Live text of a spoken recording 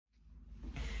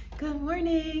Good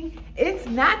morning. It's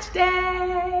match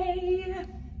day.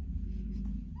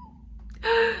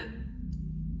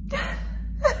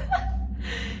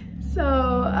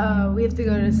 So we have to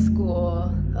go to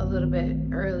school a little bit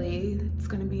early. It's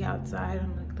gonna be outside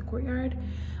on like the courtyard.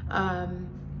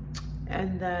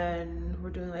 And then we're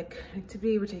doing like an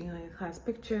activity. We're taking like a class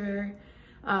picture.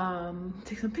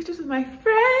 Take some pictures with my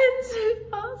friends who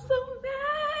also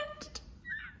matched.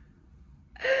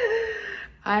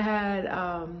 I had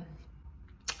a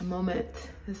moment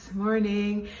this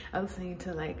morning. I was listening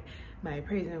to like my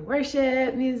praise and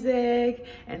worship music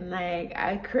and like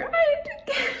I cried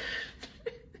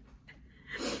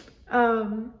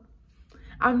again.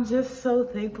 I'm just so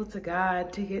thankful to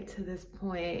God to get to this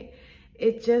point.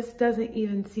 It just doesn't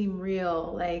even seem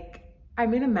real. Like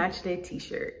I'm in a match day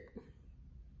t-shirt.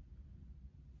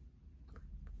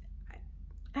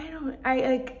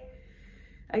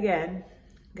 Again,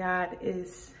 God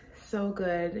is so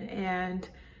good. And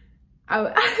I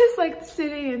was like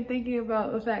sitting and thinking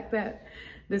about the fact that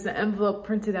there's an envelope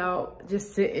printed out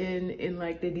just sitting in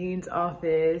like the dean's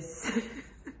office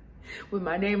with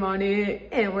my name on it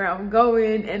and where I'm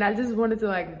going. And I just wanted to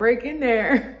like break in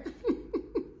there.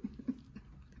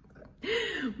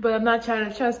 But I'm not trying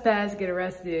to trespass, get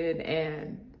arrested,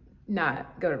 and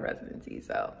not go to residency.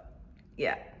 So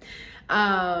yeah.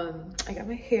 I got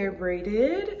my hair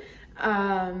braided.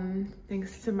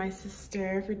 Thanks to my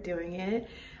sister for doing it.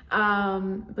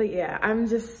 But yeah,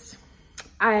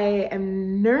 I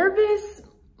am nervous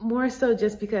more so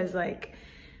just because like,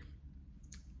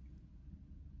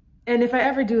 and if I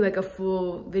ever do like a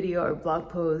full video or blog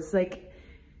post, like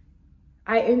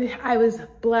I was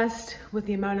blessed with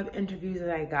the amount of interviews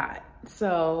that I got.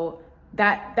 So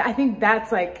that I think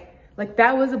that's like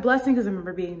that was a blessing, because I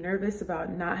remember being nervous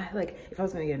about not like if I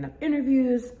was gonna get enough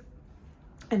interviews.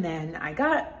 And then I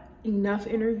got enough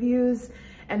interviews,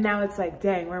 and now it's like,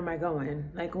 dang, where am I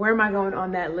going? Like, where am I going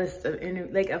on that list of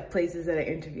of places that I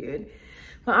interviewed?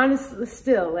 But honestly,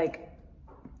 still, like,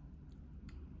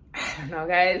 I don't know,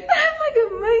 guys. Like,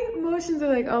 my emotions are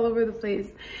like all over the place,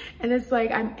 and it's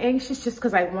like I'm anxious just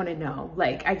because I want to know.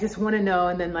 Like, I just want to know,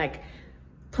 and then like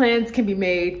plans can be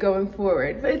made going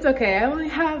forward. But it's okay. I only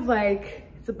have like.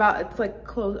 It's like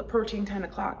close, approaching 10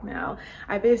 o'clock now.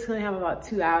 I basically have about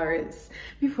 2 hours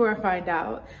before I find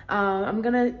out. I'm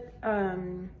gonna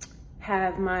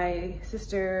have my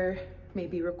sister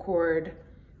maybe record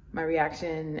my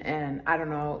reaction, and I don't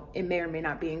know, it may or may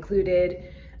not be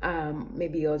included.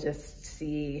 Maybe you'll just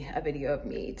see a video of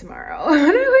me tomorrow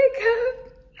when I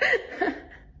wake up.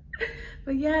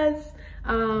 But yes,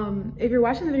 if you're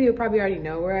watching the video, you probably already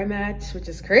know where I match, which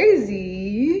is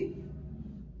crazy.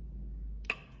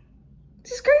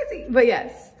 Just crazy, but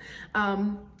yes.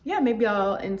 Yeah, maybe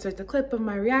I'll insert the clip of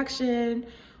my reaction,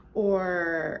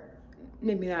 or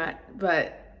maybe not,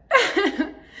 but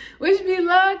wish me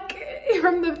luck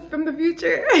from the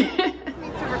future. I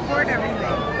need to record everything.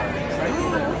 Oh,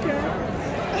 okay.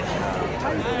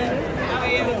 How are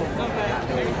you? Not bad.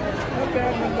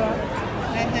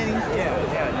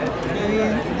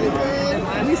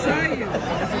 We saw you.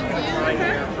 Right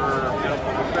here for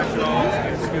medical professionals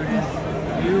and students.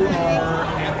 You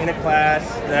are in a class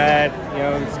that, you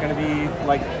know, it's going to be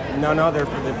like none other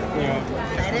for the,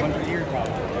 100 years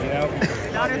probably, you know?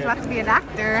 Your daughter's about to be a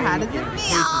doctor. How does it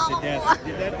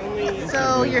feel?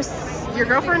 So your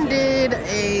girlfriend did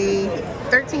a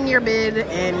 13-year bid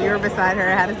and you're beside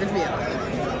her. How does it feel?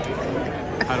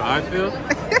 How do I feel?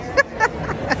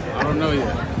 I don't know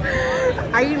yet.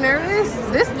 Are you nervous?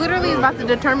 This literally is about to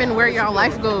determine where your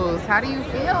life goes. How do you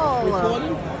feel?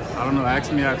 I don't know.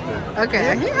 Ask me after.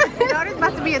 Okay. Your daughter's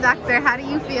about to be a doctor. How do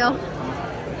you feel?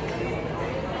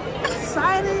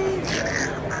 Excited.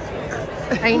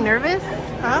 Are you nervous?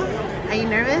 Huh? Are you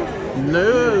nervous?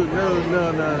 No.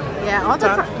 Yeah, all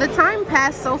the time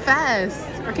passed so fast.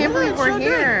 I can't believe we're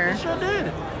here. Sure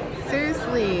did.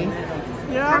 Seriously.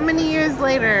 Yeah. How many years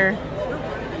later?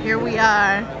 Here we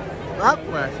are. Up.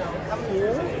 What?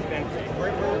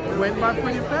 It went by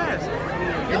pretty fast.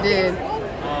 It did.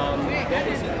 That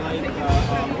isn't like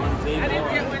day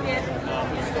one.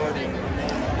 Starting.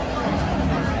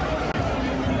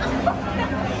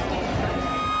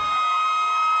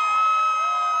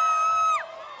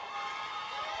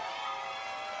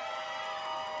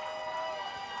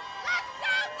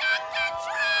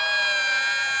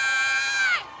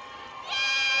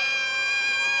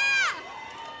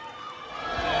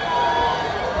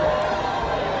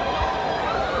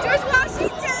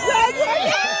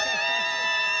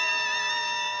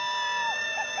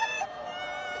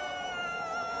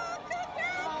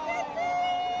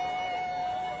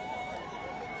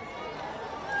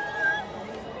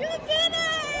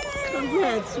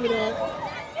 Congrats, sweetheart.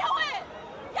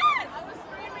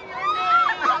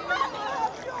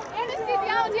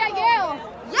 Anesthesiology at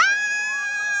Yale.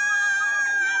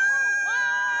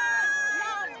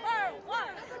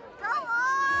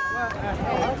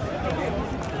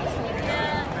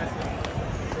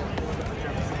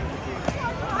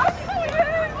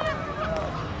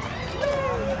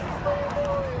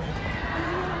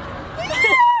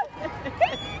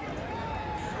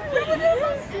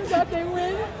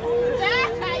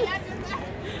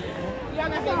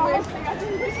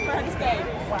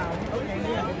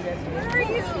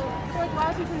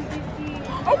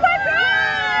 Oh my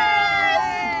gosh!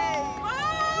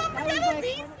 Wow, forget it,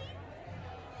 DC.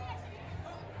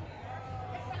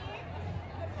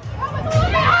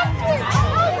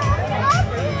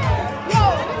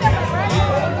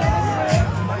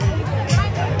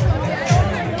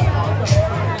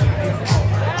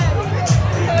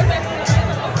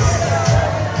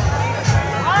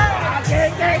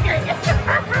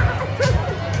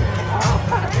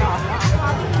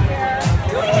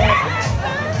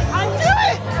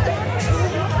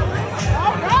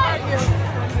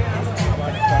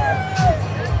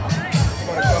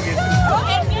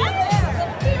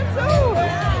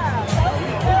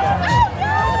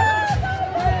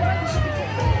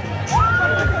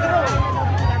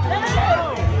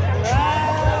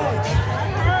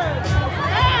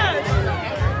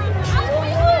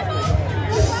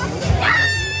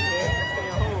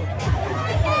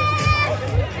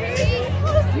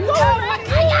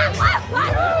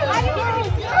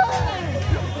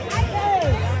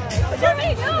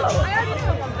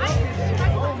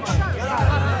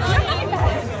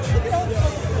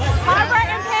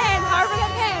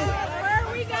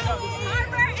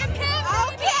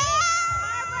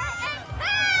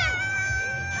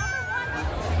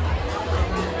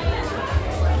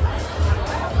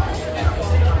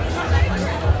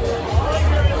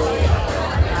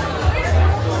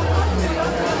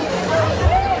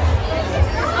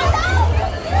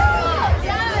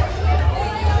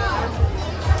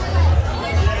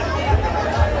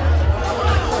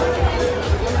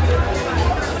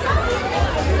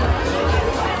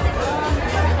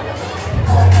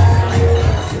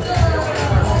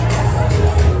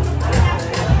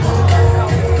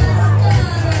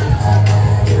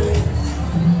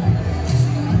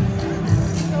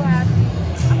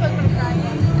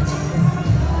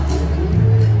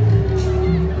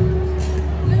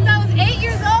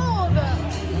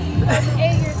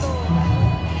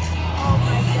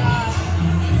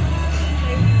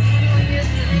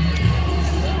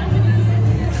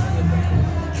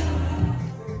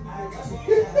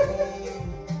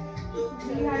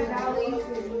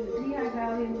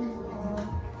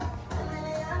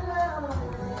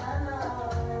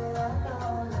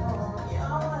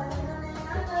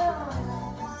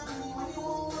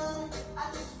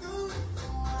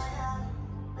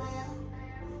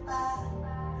 Bye.